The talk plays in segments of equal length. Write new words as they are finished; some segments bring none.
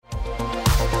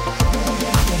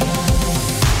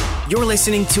You're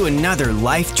listening to another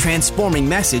life-transforming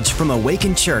message from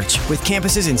Awaken Church with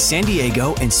campuses in San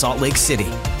Diego and Salt Lake City.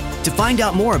 To find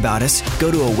out more about us,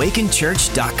 go to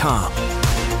awakenchurch.com.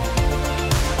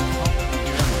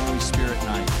 Holy Spirit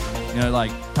night. You know,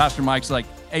 like Pastor Mike's like,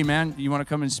 hey man, you want to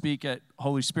come and speak at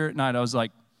Holy Spirit night? I was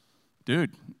like,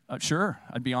 dude, sure,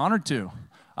 I'd be honored to.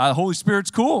 Holy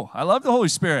Spirit's cool. I love the Holy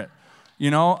Spirit.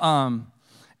 You know,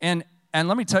 and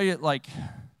let me tell you, like,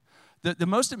 the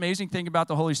most amazing thing about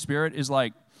the Holy Spirit is,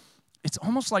 like, it's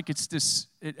almost like it's this,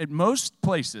 at most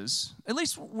places, at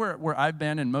least where I've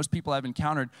been and most people I've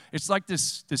encountered, it's like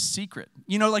this secret.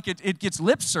 You know, like it gets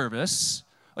lip service,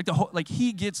 like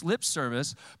he gets lip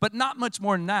service, but not much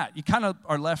more than that. You kind of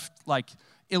are left, like,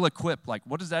 ill-equipped. Like,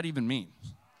 what does that even mean?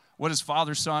 What does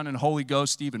Father, Son, and Holy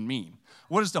Ghost even mean?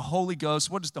 What does the Holy Ghost,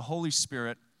 what does the Holy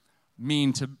Spirit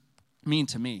mean to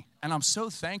me? And I'm so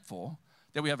thankful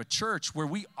that we have a church where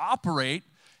we operate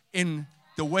in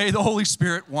the way the Holy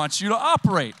Spirit wants you to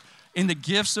operate, in the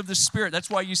gifts of the Spirit. That's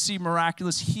why you see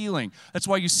miraculous healing. That's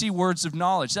why you see words of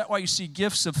knowledge. That's why you see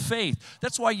gifts of faith.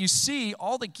 That's why you see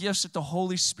all the gifts that the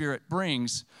Holy Spirit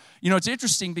brings. You know, it's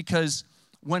interesting because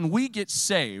when we get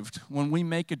saved, when we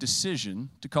make a decision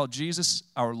to call Jesus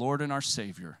our Lord and our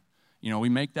Savior, you know, we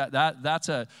make that's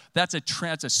a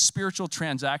spiritual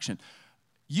transaction.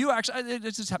 You actually,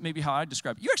 this is maybe how I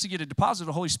describe it. You actually get a deposit of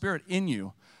the Holy Spirit in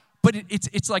you, but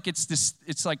it's like the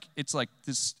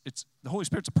Holy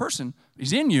Spirit's a person.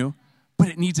 He's in you, but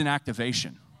it needs an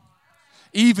activation.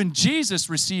 Even Jesus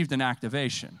received an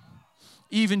activation.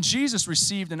 Even Jesus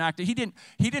received an activation.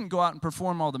 He didn't go out and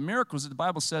perform all the miracles that the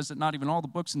Bible says that not even all the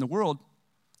books in the world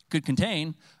could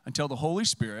contain until the Holy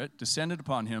Spirit descended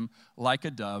upon him like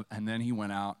a dove, and then he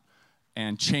went out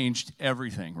and changed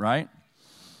everything, right?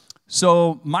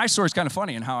 So my story is kind of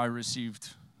funny in how I received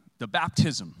the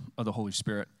baptism of the Holy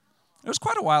Spirit. It was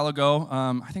quite a while ago.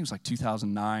 I think it was like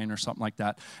 2009 or something like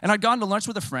that. And I'd gone to lunch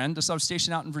with a friend. I was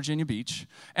stationed out in Virginia Beach.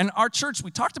 And our church,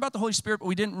 we talked about the Holy Spirit, but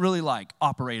we didn't really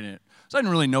operate in it. So I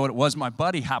didn't really know what it was. My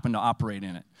buddy happened to operate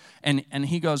in it. And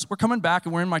he goes, we're coming back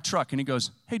and we're in my truck. And he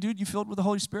goes, hey, dude, you filled with the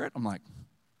Holy Spirit? I'm like,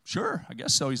 sure, I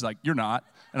guess so. He's like, you're not.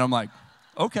 And I'm like,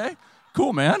 okay,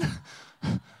 cool, man.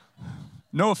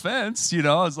 No offense, you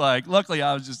know. I was like, luckily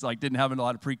I was just like, didn't have a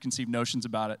lot of preconceived notions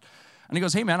about it. And he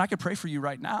goes, hey man, I could pray for you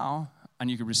right now and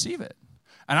you could receive it.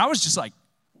 And I was just like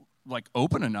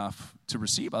open enough to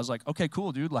receive. I was like, okay,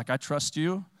 cool, dude. Like, I trust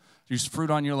you. There's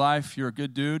fruit on your life. You're a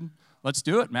good dude. Let's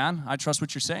do it, man. I trust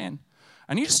what you're saying.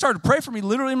 And he just started to pray for me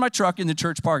literally in my truck in the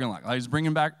church parking lot. I was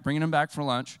bringing him back for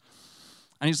lunch.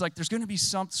 And he's like, there's going to be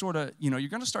some sort of, you know, you're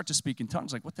going to start to speak in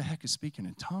tongues. Like, what the heck is speaking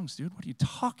in tongues, dude? What are you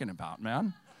talking about,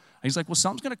 man? And he's like, well,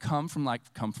 something's going to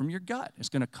come from your gut. It's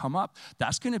going to come up.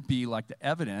 That's going to be like the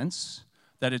evidence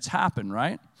that it's happened,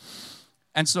 right?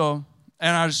 And so,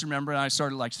 and I just remember, I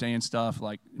started like saying stuff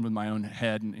like with my own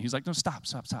head. And he's like, no, stop.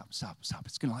 It's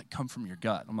going to like come from your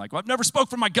gut. I'm like, well, I've never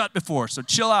spoke from my gut before, so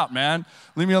chill out, man.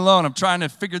 Leave me alone. I'm trying to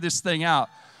figure this thing out.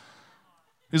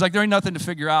 He's like, there ain't nothing to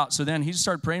figure out. So then he just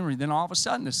started praying for me. Then all of a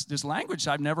sudden, this language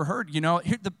I've never heard. You know,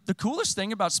 the coolest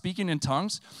thing about speaking in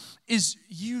tongues is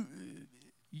you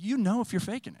know if you're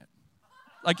faking it.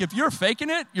 Like, if you're faking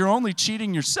it, you're only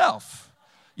cheating yourself.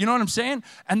 You know what I'm saying?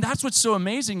 And that's what's so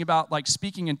amazing about, like,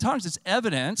 speaking in tongues. It's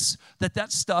evidence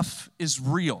that stuff is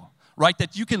real, right?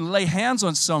 That you can lay hands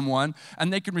on someone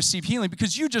and they can receive healing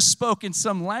because you just spoke in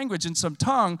some language, in some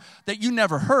tongue that you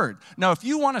never heard. Now, if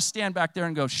you want to stand back there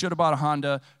and go, should have bought a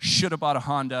Honda, should have bought a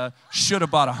Honda, should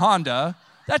have bought a Honda,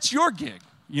 that's your gig.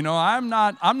 You know, I'm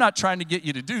not trying to get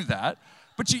you to do that.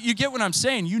 But you get what I'm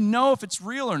saying. You know if it's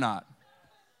real or not.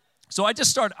 So I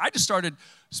just started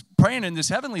praying in this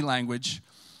heavenly language.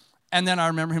 And then I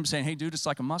remember him saying, hey, dude, it's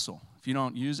like a muscle. If you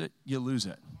don't use it, you lose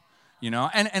it. You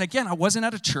know, and again, I wasn't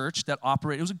at a church that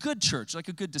operated. It was a good church, like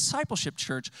a good discipleship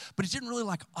church, but it didn't really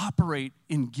like operate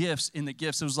in the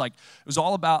gifts. It was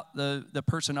all about the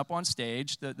person up on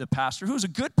stage, the pastor, who was a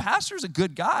good pastor, is a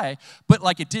good guy, but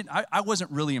like I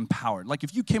wasn't really empowered. Like,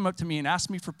 if you came up to me and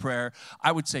asked me for prayer,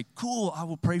 I would say, cool, I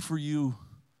will pray for you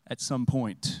at some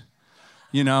point.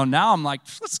 You know, now I'm like,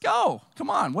 let's go. Come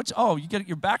on. You get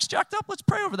your back's jacked up? Let's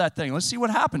pray over that thing. Let's see what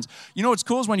happens. You know what's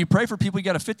cool is when you pray for people, you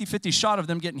got a 50-50 shot of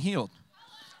them getting healed.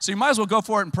 So you might as well go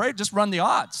for it and pray. Just run the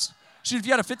odds. Shoot, if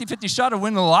you had a 50-50 shot of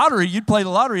winning the lottery, you'd play the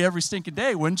lottery every stinking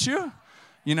day, wouldn't you?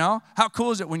 You know, how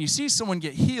cool is it when you see someone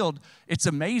get healed? It's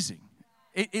amazing.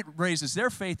 It raises their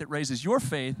faith. It raises your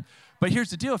faith. But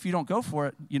here's the deal. If you don't go for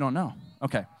it, you don't know.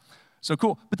 Okay. So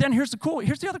cool. But then here's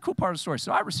the other cool part of the story.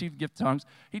 So I received gift of tongues.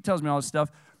 He tells me all this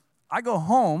stuff. I go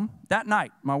home that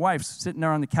night. My wife's sitting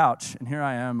there on the couch, and here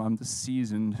I am. I'm the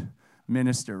seasoned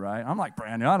minister, right? I'm like,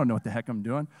 brand new. I don't know what the heck I'm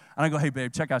doing. And I go, hey,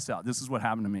 babe, check us out. This is what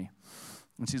happened to me.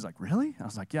 And she's like, really? I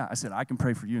was like, yeah. I said, I can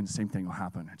pray for you, and the same thing will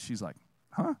happen. And she's like,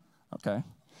 huh? Okay.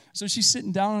 So she's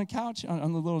sitting down on the couch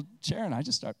on the little chair, and I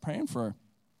just start praying for her.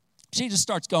 She just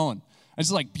starts going.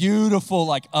 It's like beautiful,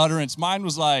 like utterance. Mine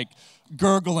was like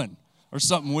gurgling or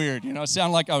something weird, It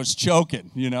sounded like I was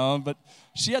choking, But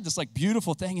she had this like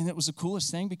beautiful thing, and it was the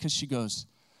coolest thing because she goes,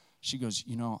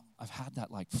 I've had that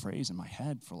like phrase in my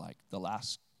head for like the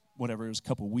last, whatever, it was a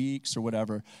couple weeks or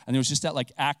whatever. And there was just that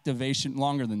like activation,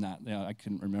 longer than that. I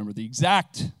couldn't remember the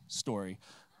exact story,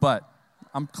 but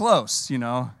I'm close,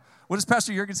 What does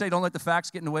Pastor Jurgen say? Don't let the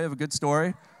facts get in the way of a good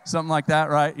story. Something like that,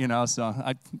 right? So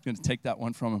I'm going to take that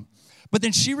one from him. But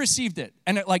then she received it,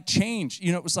 and it like changed.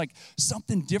 It was like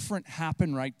something different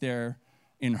happened right there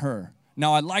in her.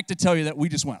 Now, I'd like to tell you that we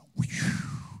just went, whew,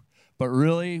 but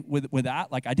really with that,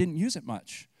 like I didn't use it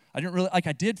much. I didn't really, like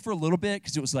I did for a little bit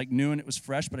because it was like new and it was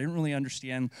fresh, but I didn't really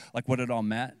understand like what it all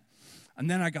meant. And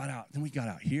then we got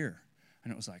out here,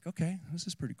 and it was like, okay, this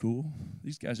is pretty cool.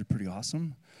 These guys are pretty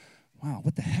awesome. Wow,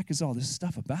 what the heck is all this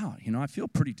stuff about? I feel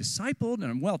pretty discipled and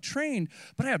I'm well trained,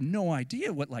 but I have no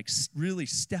idea what like really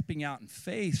stepping out in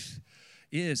faith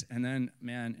is. And then,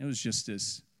 man, it was just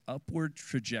this upward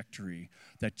trajectory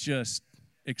that just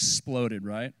exploded,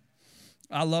 right?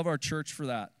 I love our church for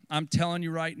that. I'm telling you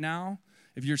right now,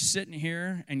 if you're sitting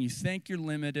here and you think you're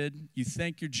limited, you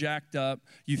think you're jacked up,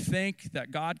 you think that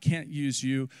God can't use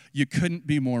you, you couldn't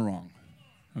be more wrong,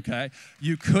 okay?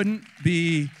 You couldn't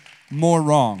be more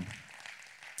wrong.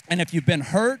 And if you've been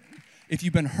hurt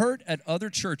at other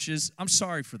churches, I'm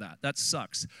sorry for that. That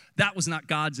sucks. That was not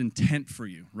God's intent for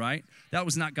you, right? That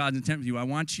was not God's intent for you. I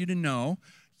want you to know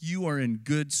you are in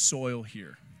good soil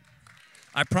here.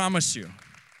 I promise you.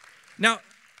 Now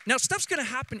stuff's going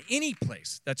to happen any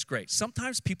place. That's great.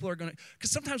 Sometimes people are going to,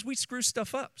 because sometimes we screw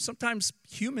stuff up. Sometimes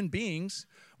human beings,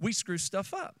 we screw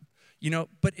stuff up.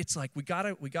 But it's like we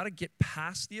gotta get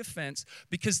past the offense,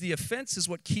 because the offense is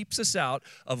what keeps us out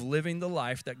of living the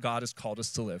life that God has called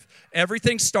us to live.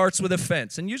 Everything starts with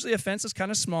offense, and usually offense is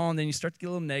kind of small, and then you start to get a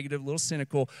little negative, a little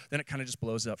cynical, then it kind of just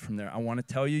blows up from there. I want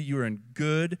to tell you, you are in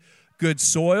good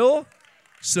soil,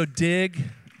 so dig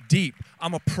deep.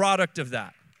 I'm a product of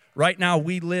that. Right now,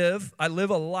 I live a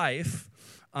life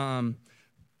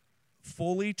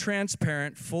fully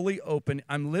transparent, fully open.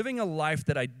 I'm living a life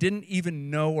that I didn't even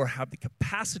know or have the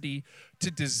capacity to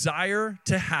desire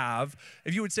to have,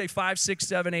 if you would say 5, 6,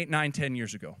 7, 8, 9, 10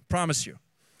 years ago. Promise you.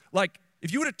 Like,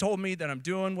 if you would have told me that I'm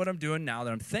doing what I'm doing now,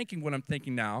 that I'm thinking what I'm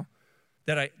thinking now,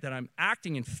 that I'm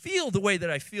acting and feel the way that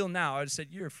I feel now, I'd have said,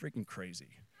 you're freaking crazy.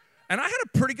 And I had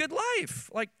a pretty good life.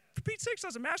 Like, for Pete's sakes, I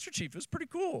was a Master Chief. It was pretty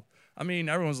cool. I mean,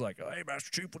 everyone's like, oh, hey,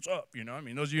 Master Chief, what's up?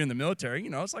 Those of you in the military,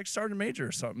 it's like Sergeant Major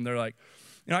or something. They're like,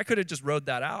 I could have just rode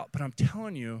that out. But I'm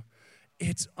telling you,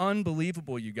 it's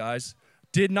unbelievable, you guys.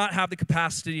 Did not have the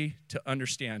capacity to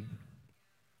understand.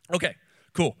 Okay,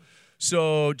 cool.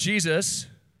 So Jesus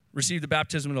received the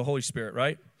baptism of the Holy Spirit,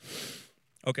 right?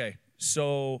 Okay.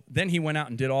 So then he went out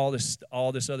and did all this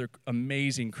other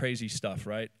amazing, crazy stuff,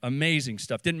 right? Amazing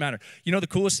stuff. Didn't matter. The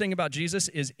coolest thing about Jesus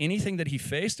is anything that he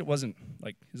faced, it wasn't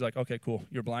like, he's like, okay, cool.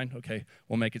 You're blind? Okay,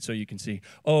 we'll make it so you can see.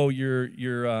 Oh, you're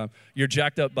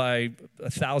jacked up by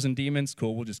 1,000 demons?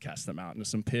 Cool, we'll just cast them out into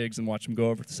some pigs and watch them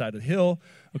go over to the side of the hill.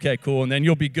 Okay, cool, and then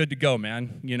you'll be good to go,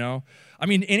 man, I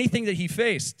mean, anything that he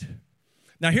faced.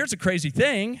 Now, here's a crazy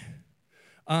thing.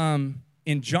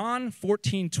 In John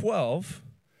 14:12,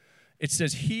 it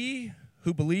says, he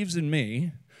who believes in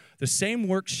me, the same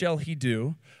works shall he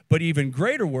do, but even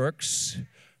greater works,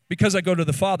 because I go to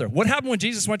the Father. What happened when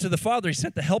Jesus went to the Father? He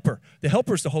sent the Helper. The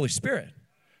Helper is the Holy Spirit.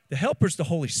 The Helper is the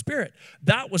Holy Spirit.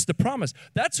 That was the promise.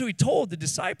 That's who he told the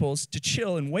disciples to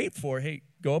chill and wait for. Hey,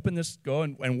 go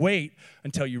and wait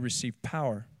until you receive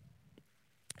power.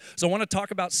 So I want to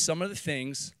talk about some of the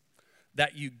things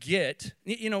that you get.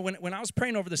 When I was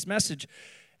praying over this message,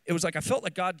 it was like I felt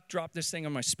like God dropped this thing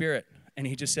on my spirit, and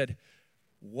he just said,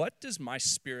 what does my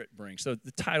spirit bring? So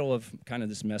the title of kind of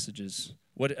this message is,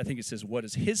 what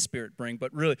does his spirit bring?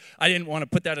 But really, I didn't want to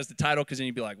put that as the title, because then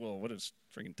you'd be like, well, what does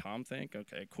freaking Tom think?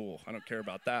 Okay, cool. I don't care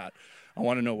about that. I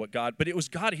want to know what God, but it was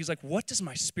God. He's like, what does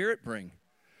my spirit bring?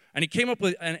 And he came up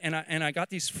with, and I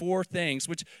got these 4 things,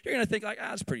 which you're going to think like,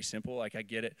 it's pretty simple, like I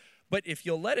get it. But if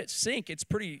you'll let it sink, it's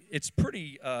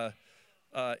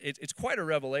quite a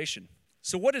revelation.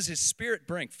 So what does his spirit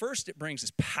bring? First, it brings his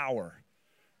power,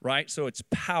 right? So it's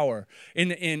power.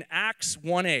 In Acts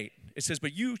 1:8, it says,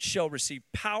 but you shall receive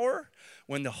power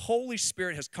when the Holy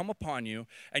Spirit has come upon you,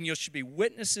 and you shall be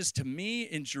witnesses to me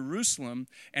in Jerusalem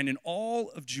and in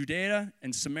all of Judea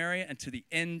and Samaria and to the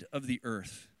end of the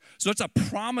earth. So it's a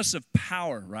promise of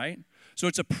power, right? So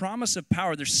it's a promise of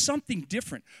power. There's something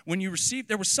different. When you receive,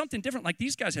 there was something different. Like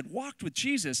these guys had walked with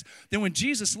Jesus. Then when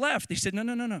Jesus left, they said,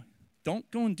 no. Don't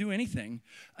go and do anything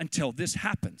until this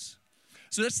happens.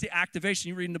 So that's the activation.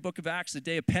 You read in the book of Acts, the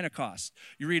day of Pentecost.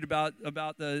 You read about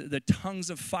the tongues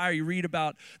of fire. You read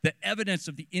about the evidence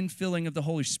of the infilling of the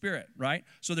Holy Spirit, right?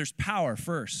 So there's power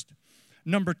first.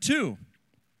 Number 2,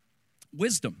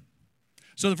 wisdom.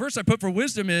 So the verse I put for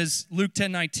wisdom is Luke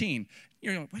 10:19.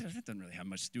 You're like, well, that doesn't really have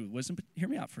much to do with wisdom, but hear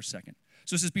me out for a second.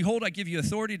 So it says, behold, I give you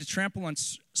authority to trample on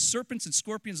serpents and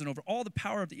scorpions and over all the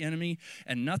power of the enemy,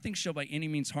 and nothing shall by any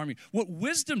means harm you. What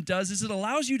wisdom does is it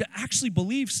allows you to actually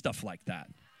believe stuff like that.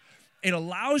 It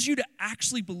allows you to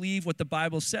actually believe what the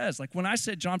Bible says. Like when I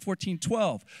said John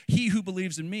 14:12, he who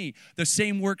believes in me, the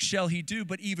same works shall he do,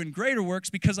 but even greater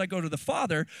works because I go to the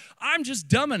Father. I'm just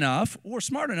dumb enough or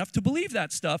smart enough to believe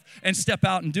that stuff and step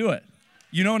out and do it.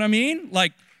 You know what I mean?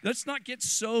 Like, let's not get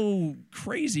so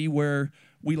crazy where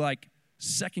we like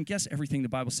second guess everything the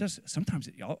Bible says. Sometimes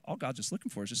all God's just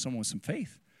looking for is just someone with some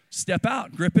faith. Step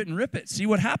out, grip it and rip it. See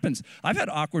what happens. I've had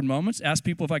awkward moments. Ask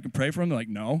people if I can pray for them. They're like,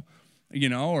 no. You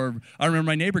know, or I remember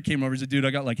my neighbor came over. He said, dude,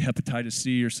 I got like hepatitis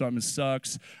C or something. It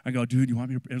sucks. I go, dude, you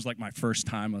want me to? It was like my first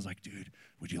time. I was like, dude,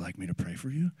 would you like me to pray for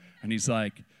you? And he's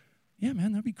like, yeah,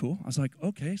 man, that'd be cool. I was like,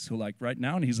 okay, so like right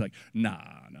now? And he's like, nah,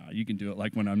 you can do it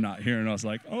like when I'm not here. And I was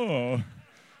like, oh,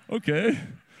 okay.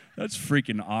 That's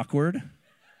freaking awkward.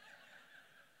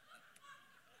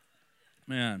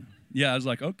 Man, yeah, I was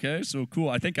like, okay, so cool.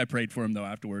 I think I prayed for him, though,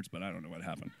 afterwards, but I don't know what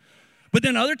happened. But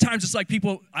then other times, it's like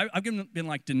people, I've been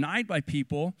like denied by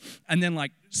people and then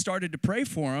like started to pray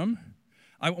for them.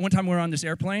 One time we were on this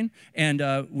airplane, and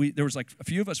there was like a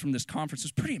few of us from this conference. It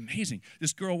was pretty amazing.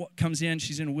 This girl comes in.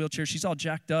 She's in a wheelchair. She's all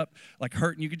jacked up, like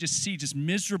hurt, and you could just see just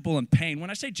miserable and pain. When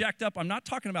I say jacked up, I'm not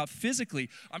talking about physically.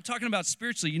 I'm talking about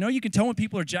spiritually. You know, you can tell when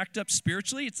people are jacked up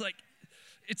spiritually. It's like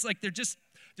they're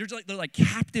like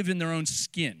captive in their own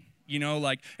skin. You know,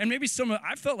 like, and maybe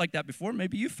I felt like that before.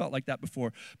 Maybe you felt like that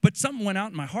before. But something went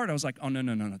out in my heart. I was like, oh,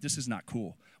 no. This is not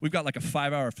cool. We've got like a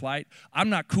 5-hour flight. I'm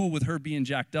not cool with her being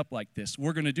jacked up like this.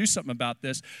 We're going to do something about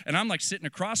this. And I'm like sitting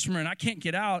across from her, and I can't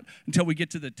get out until we get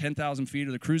to the 10,000 feet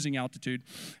or the cruising altitude.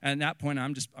 And at that point,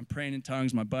 I'm praying in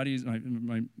tongues. My buddies,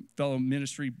 my fellow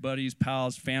ministry buddies,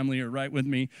 pals, family are right with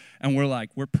me. And we're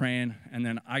praying. And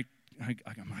then I'm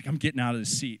getting out of the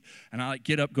seat. And I like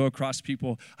get up, go across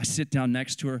people. I sit down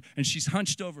next to her, and she's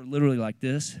hunched over literally like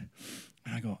this.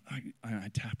 And I go,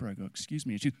 I tap her. I go, excuse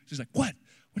me. And she's like, what?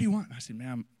 What do you want? And I said,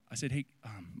 ma'am, hey,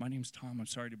 my name's Tom. I'm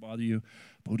sorry to bother you,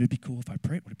 but would it be cool if I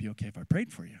prayed? Would it be okay if I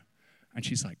prayed for you? And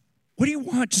she's like, what do you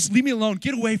want? Just leave me alone.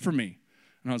 Get away from me.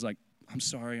 And I was like, I'm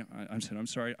sorry. I said, I'm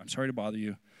sorry. I'm sorry to bother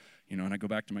you. You know, and I go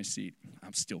back to my seat.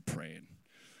 I'm still praying.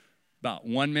 About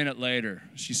 1 minute later,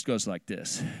 she goes like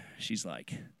this. She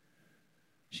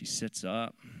sits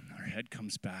up, her head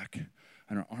comes back,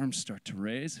 and her arms start to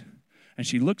raise. And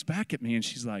she looks back at me, and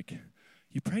she's like,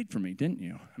 you prayed for me, didn't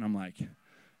you? And I'm like,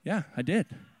 yeah, I did.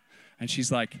 And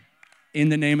she's like, in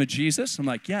the name of Jesus? I'm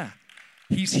like, yeah,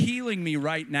 he's healing me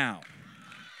right now.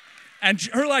 And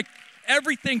her, like,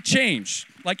 everything changed.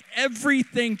 Like,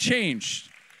 everything changed.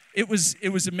 It was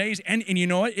amazing. And you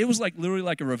know what? It was like literally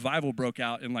like a revival broke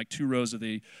out in like 2 rows of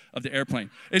the airplane.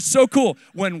 It's so cool.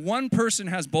 When one person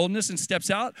has boldness and steps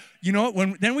out, you know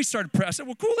what? Then we started praying. I said,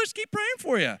 well, cool, let's keep praying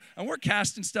for you. And we're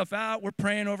casting stuff out. We're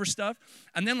praying over stuff.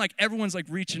 And then like everyone's like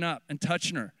reaching up and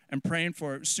touching her and praying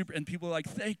for her. And people are like,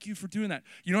 thank you for doing that.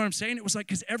 You know what I'm saying? It was like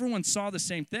because everyone saw the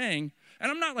same thing. And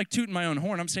I'm not like tooting my own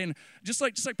horn. I'm saying just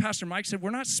like Pastor Mike said, we're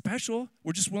not special.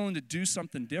 We're just willing to do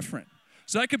something different.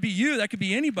 So that could be you, that could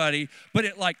be anybody, but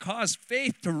it like caused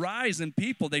faith to rise in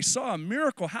people. They saw a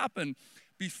miracle happen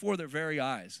before their very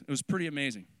eyes. It was pretty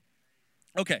amazing.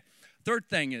 Okay, third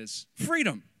thing is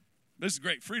freedom. This is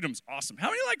great. Freedom's awesome. How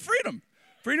many like freedom?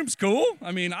 Freedom's cool.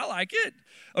 I mean, I like it.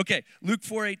 Okay, Luke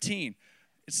 4:18.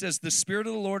 It says, the Spirit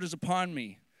of the Lord is upon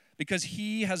me because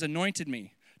he has anointed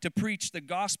me to preach the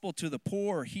gospel to the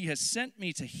poor. He has sent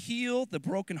me to heal the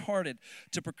brokenhearted,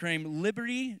 to proclaim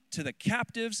liberty to the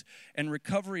captives and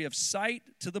recovery of sight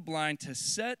to the blind, to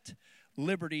set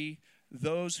liberty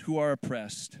those who are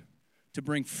oppressed, to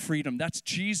bring freedom. That's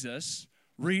Jesus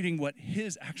reading what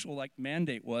his actual like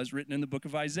mandate was written in the book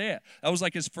of Isaiah. That was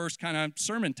like his first kind of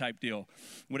sermon type deal,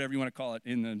 whatever you want to call it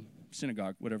in the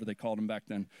synagogue, whatever they called him back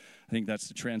then. I think that's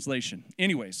the translation.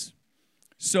 Anyways,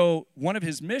 so one of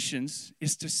his missions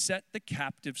is to set the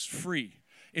captives free,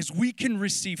 is we can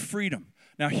receive freedom.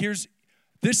 Now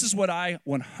this is what I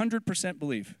 100%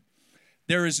 believe.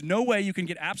 There is no way you can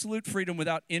get absolute freedom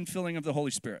without infilling of the Holy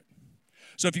Spirit.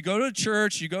 So if you go to a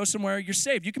church, you go somewhere, you're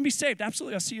saved. You can be saved.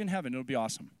 Absolutely. I'll see you in heaven. It'll be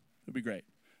awesome. It'll be great.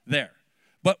 There.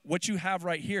 But what you have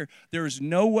right here, there is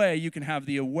no way you can have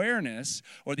the awareness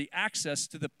or the access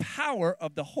to the power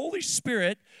of the Holy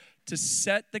Spirit to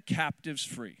set the captives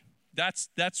free. That's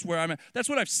where I'm at. That's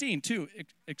what I've seen, too,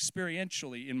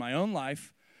 experientially in my own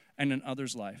life and in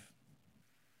others' life.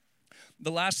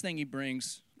 The last thing he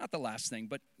brings, not the last thing,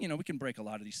 but, we can break a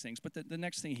lot of these things, but the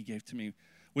next thing he gave to me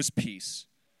was peace.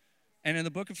 And in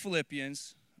the book of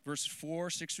Philippians, verse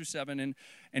 4, 6 through 7, and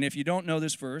if you don't know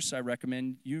this verse, I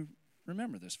recommend you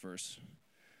remember this verse.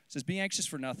 It says, "Be anxious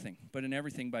for nothing, but in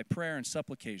everything by prayer and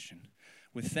supplication,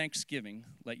 with thanksgiving,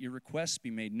 let your requests be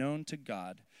made known to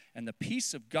God, and the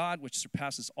peace of God, which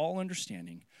surpasses all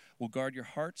understanding, will guard your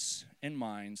hearts and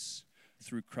minds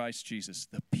through Christ Jesus."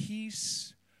 The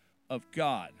peace of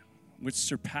God, which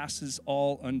surpasses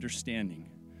all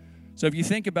understanding. So if you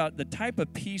think about the type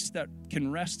of peace that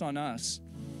can rest on us,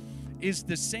 is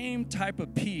the same type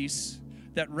of peace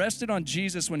that rested on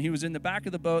Jesus when he was in the back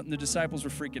of the boat and the disciples were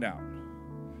freaking out.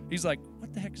 He's like,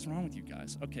 "What the heck is wrong with you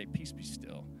guys?" "Okay, peace be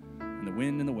still." And the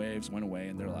wind and the waves went away,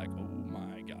 and they're like, "Oh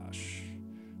my gosh,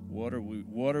 what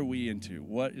are we into?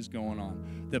 What is going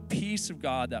on?" The peace of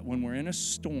God that when we're in a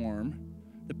storm,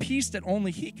 the peace that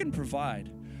only he can provide,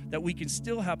 that we can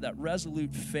still have that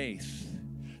resolute faith,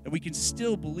 that we can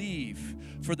still believe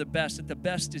for the best, that the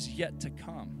best is yet to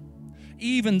come.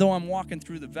 Even though I'm walking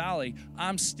through the valley,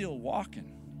 I'm still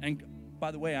walking. And by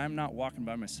the way, I'm not walking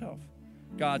by myself.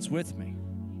 God's with me.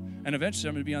 And eventually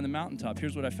I'm going to be on the mountaintop.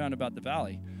 Here's what I found about the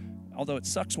valley. Although it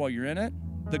sucks while you're in it,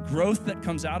 the growth that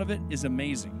comes out of it is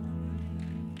amazing.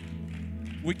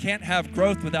 We can't have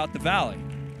growth without the valley.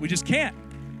 We just can't.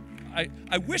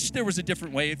 I wish there was a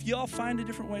different way. If y'all find a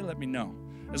different way, let me know.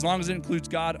 As long as it includes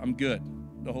God, I'm good.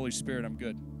 The Holy Spirit, I'm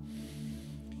good.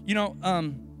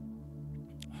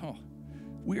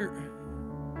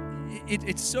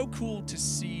 It's so cool to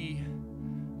see,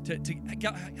 to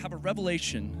have a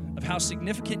revelation of how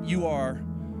significant you are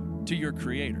to your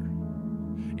Creator.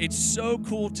 It's so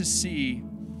cool to see.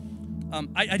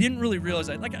 I didn't really realize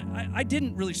that. I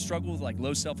didn't really struggle with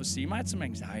low self-esteem. I had some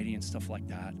anxiety and stuff like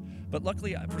that. But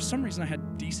luckily, for some reason, I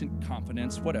had decent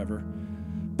confidence, whatever.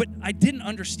 But I didn't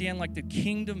understand the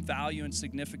kingdom value and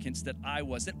significance that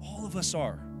all of us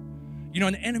are.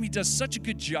 And the enemy does such a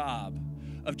good job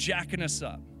of jacking us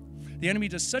up. The enemy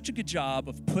does such a good job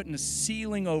of putting a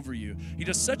ceiling over you. He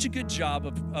does such a good job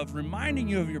of reminding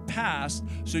you of your past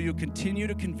so you'll continue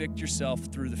to convict yourself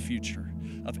through the future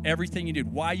of everything you did,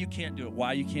 why you can't do it,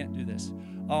 why you can't do this.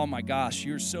 Oh my gosh,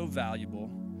 you're so valuable.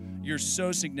 You're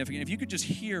so significant. If you could just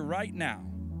hear right now,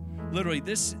 literally,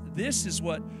 this is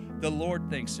what the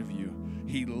Lord thinks of you.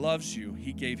 He loves you.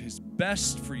 He gave his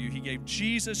best for you. He gave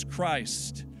Jesus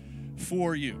Christ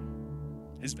for you.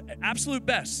 His absolute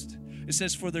best. It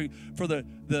says, for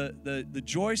the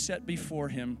joy set before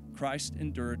him, Christ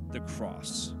endured the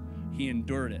cross. He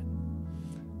endured it.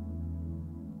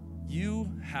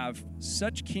 You have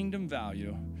such kingdom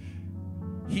value.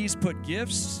 He's put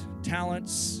gifts,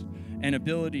 talents, and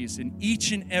abilities in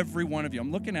each and every one of you.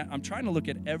 I'm trying to look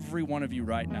at every one of you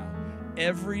right now.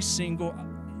 Every single,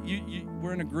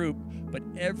 we're in a group, but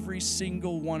every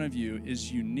single one of you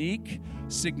is unique,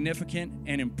 significant,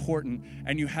 and important,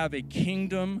 and you have a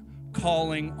kingdom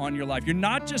calling on your life. You're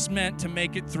not just meant to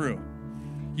make it through.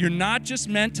 You're not just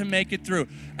meant to make it through.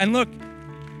 And look,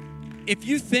 if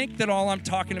you think that all I'm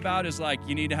talking about is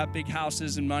you need to have big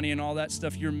houses and money and all that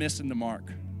stuff, you're missing the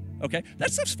mark, okay?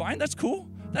 That stuff's fine. That's cool.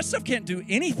 That stuff can't do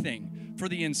anything for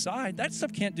the inside. That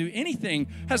stuff can't do anything,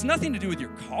 has nothing to do with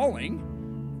your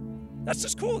calling. That's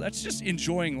just cool. That's just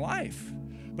enjoying life.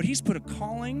 But he's put a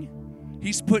calling.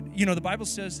 He's put, the Bible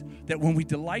says that when we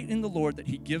delight in the Lord, that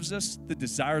he gives us the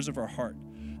desires of our heart.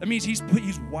 That means he's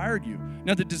wired you.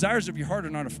 Now, the desires of your heart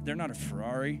they're not a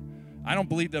Ferrari. I don't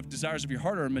believe the desires of your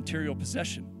heart are a material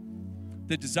possession.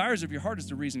 The desires of your heart is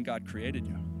the reason God created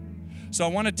you. So I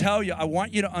want to tell you, I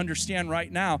want you to understand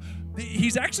right now,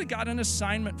 he's actually got an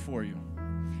assignment for you.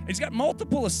 He's got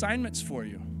multiple assignments for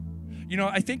you.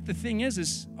 I think the thing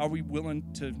is are we willing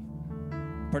to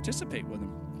participate with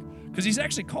him? Because he's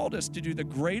actually called us to do the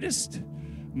greatest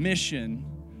mission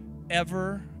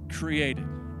ever created.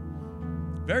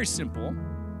 Very simple.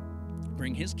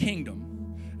 Bring his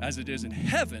kingdom as it is in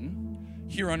heaven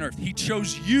here on earth. He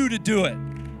chose you to do it.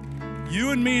 You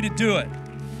and me to do it.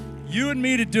 You and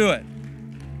me to do it.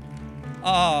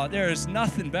 Oh, there is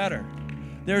nothing better.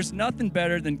 There's nothing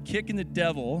better than kicking the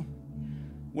devil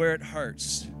where it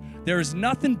hurts. There is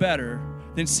nothing better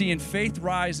than seeing faith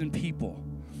rise in people.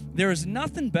 There is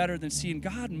nothing better than seeing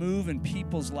God move in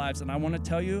people's lives. And I want to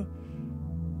tell you,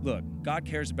 Look, God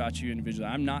cares about you individually.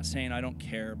 I'm not saying I don't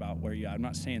care about where you're at. I'm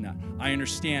not saying that. I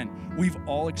understand. We've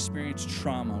all experienced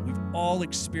trauma. We've all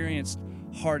experienced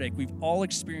heartache. We've all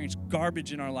experienced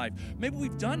garbage in our life. Maybe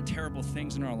we've done terrible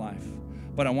things in our life.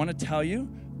 But I want to tell you,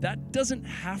 that doesn't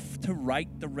have to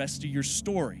write the rest of your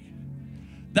story.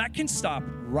 That can stop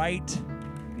right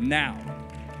now.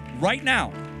 Right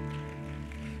now.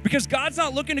 Because God's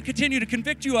not looking to continue to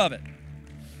convict you of it.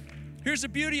 Here's the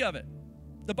beauty of it.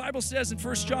 The Bible says in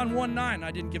 1 John 1:9,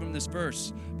 I didn't give him this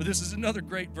verse, but this is another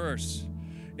great verse.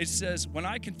 It says, when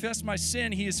I confess my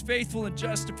sin, he is faithful and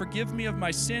just to forgive me of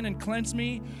my sin and cleanse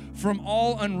me from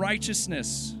all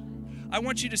unrighteousness. I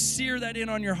want you to sear that in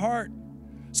on your heart.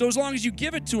 So as long as you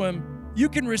give it to him, you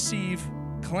can receive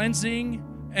cleansing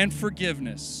and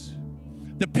forgiveness.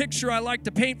 The picture I like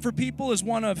to paint for people is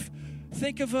one of,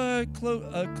 think of a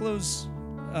clothes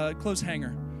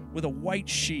hanger with a white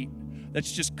sheet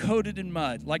that's just coated in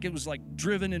mud, like it was like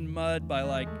driven in mud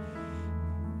by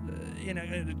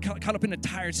caught up in a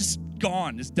tire. It's just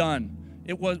gone. It's done.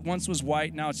 It once was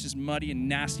white. Now it's just muddy and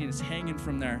nasty, and it's hanging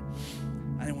from there.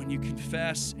 And then when you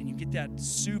confess and you get that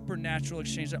supernatural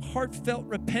exchange, that heartfelt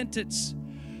repentance,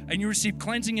 and you receive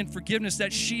cleansing and forgiveness,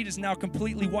 that sheet is now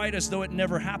completely white as though it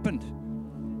never happened.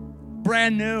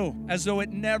 Brand new, as though it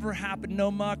never happened.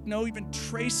 No muck, no even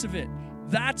trace of it.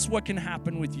 That's what can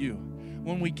happen with you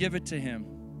when we give it to him.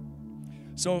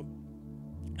 So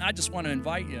I just want to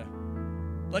invite you.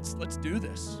 Let's do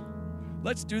this.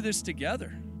 Let's do this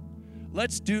together.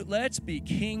 Let's be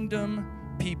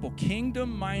kingdom people,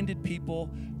 kingdom-minded people.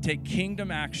 Take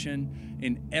kingdom action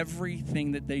in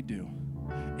everything that they do.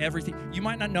 Everything. You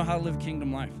might not know how to live a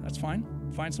kingdom life. That's fine.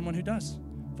 Find someone who does.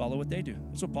 Follow what they do.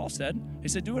 That's what Paul said. He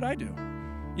said, do what I do.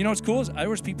 You know what's cool is there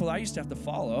was people I used to have to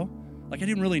follow. Like I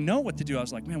didn't really know what to do. I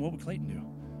was like, man, what would Clayton do?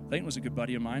 Clayton was a good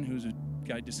buddy of mine who was a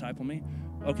guy who discipled me.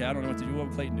 Okay, I don't know what to do. What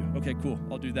would Clayton do? Okay, cool.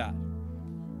 I'll do that.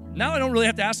 Now I don't really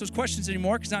have to ask those questions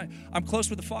anymore because I'm close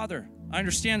with the Father. I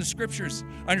understand the scriptures.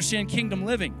 I understand kingdom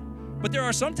living. But there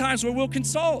are some times where we'll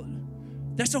consult.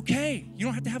 That's okay. You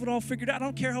don't have to have it all figured out. I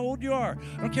don't care how old you are.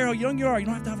 I don't care how young you are. You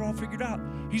don't have to have it all figured out.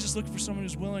 He's just looking for someone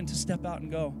who's willing to step out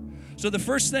and go. So the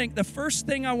first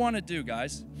thing I want to do,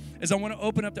 guys, is I want to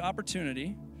open up the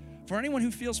opportunity for anyone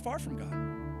who feels far from God.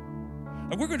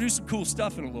 And we're going to do some cool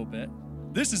stuff in a little bit.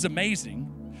 This is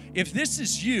amazing. If this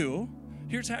is you,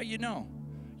 here's how you know.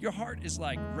 Your heart is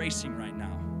like racing right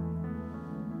now.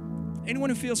 Anyone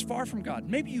who feels far from God,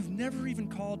 maybe you've never even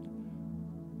called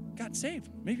God saved.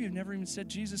 Maybe you've never even said,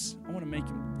 Jesus, I want to make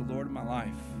him the Lord of my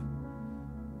life.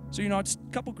 So, it's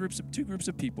two groups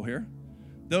of people here.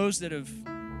 Those that have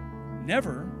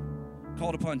never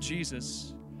called upon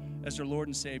Jesus as their Lord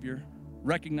and Savior,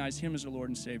 recognize him as their Lord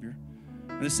and Savior.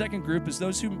 And the second group is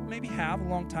those who maybe have a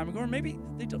long time ago, or maybe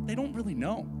they don't really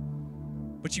know,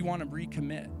 but you want to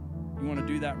recommit. You want to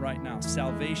do that right now.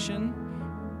 Salvation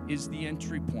is the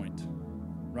entry point,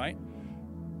 right?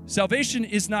 Salvation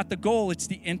is not the goal, it's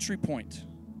the entry point,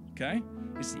 okay?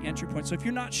 It's the entry point. So if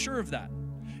you're not sure of that,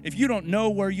 if you don't know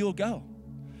where you'll go,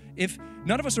 if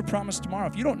none of us are promised tomorrow,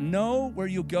 if you don't know where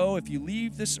you'll go if you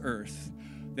leave this earth,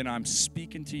 then I'm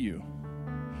speaking to you.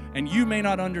 And you may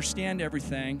not understand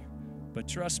everything, but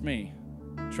trust me,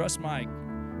 trust Mike,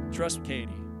 trust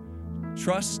Katie,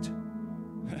 trust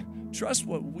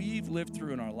what we've lived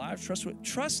through in our lives,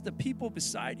 trust the people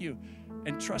beside you,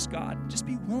 and trust God. Just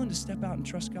be willing to step out and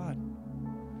trust God.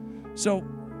 So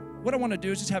what I want to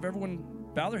do is just have everyone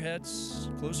bow their heads,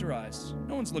 close their eyes.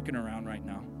 No one's looking around right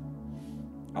now.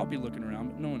 I'll be looking around,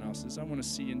 but no one else is. I want to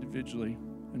see individually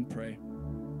and pray.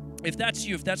 If that's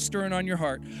you, if that's stirring on your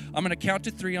heart, I'm going to count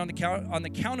to 3. On the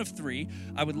count of 3,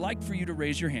 I would like for you to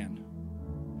raise your hand.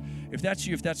 If that's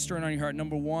you, if that's stirring on your heart,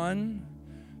 number 1,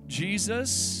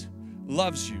 Jesus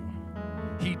loves you.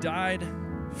 He died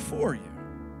for you.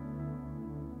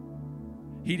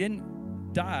 He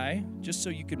didn't die just so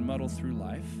you could muddle through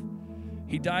life.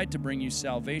 He died to bring you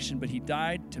salvation, but he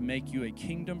died to make you a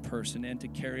kingdom person and to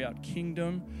carry out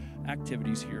kingdom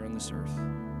activities here on this earth.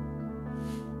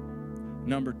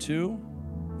 Number 2,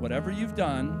 whatever you've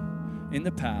done in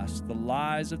the past, the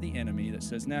lies of the enemy that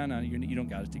says, no, you don't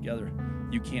got it together.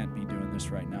 You can't be doing this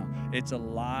right now. It's a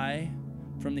lie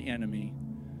from the enemy.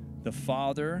 The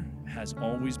Father has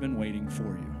always been waiting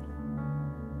for you.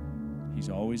 He's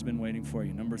always been waiting for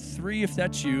you. Number 3, if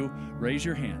that's you, raise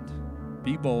your hand.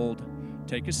 Be bold.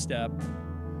 Take a step.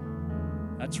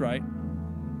 That's right.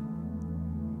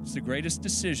 It's the greatest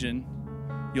decision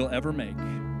you'll ever make.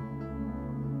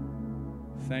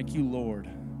 Thank you, Lord.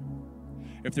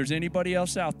 If there's anybody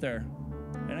else out there,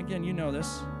 and again, you know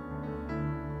this,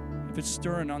 if it's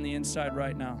stirring on the inside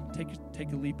right now,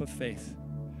 take a leap of faith.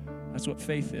 That's what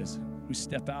faith is. We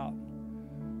step out.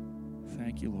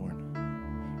 Thank you, Lord.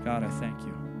 God, I thank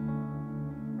you.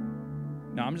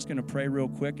 Now, I'm just going to pray real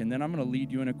quick, and then I'm going to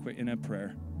lead you in a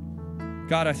prayer.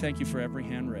 God, I thank you for every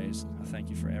hand raised. I thank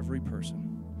you for every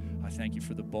person. I thank you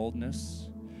for the boldness.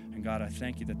 And God, I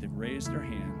thank you that they've raised their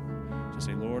hand to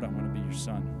say, Lord, I want to be your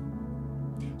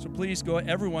son. So please go,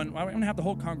 everyone, I'm going to have the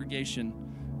whole congregation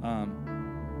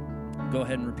go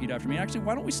ahead and repeat after me. Actually,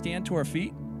 why don't we stand to our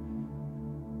feet?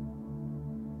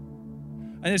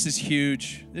 And this is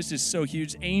huge. This is so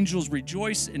huge. Angels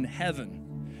rejoice in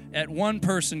heaven at one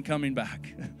person coming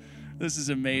back. This is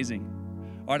amazing.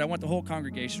 All right, I want the whole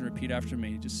congregation to repeat after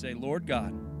me. Just say, Lord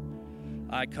God,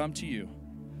 I come to you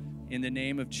in the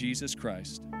name of Jesus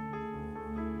Christ.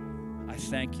 I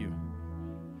thank you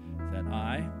that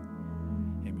I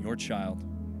am your child.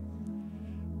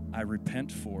 I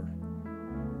repent for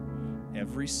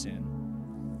every sin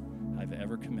I've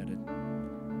ever committed.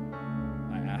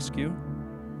 I ask you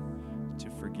to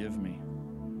forgive me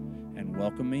and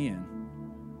welcome me in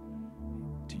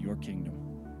to your kingdom.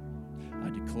 I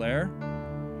declare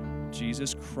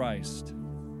Jesus Christ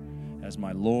as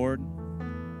my Lord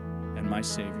and my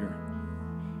Savior,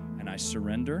 and I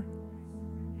surrender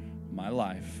my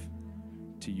life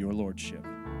to your Lordship.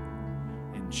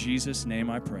 In Jesus' name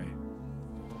I pray.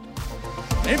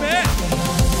 Amen.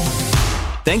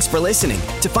 Thanks for listening.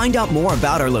 To find out more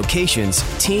about our locations,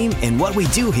 team, and what we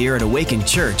do here at Awaken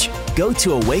Church, go to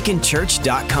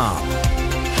awakenchurch.com.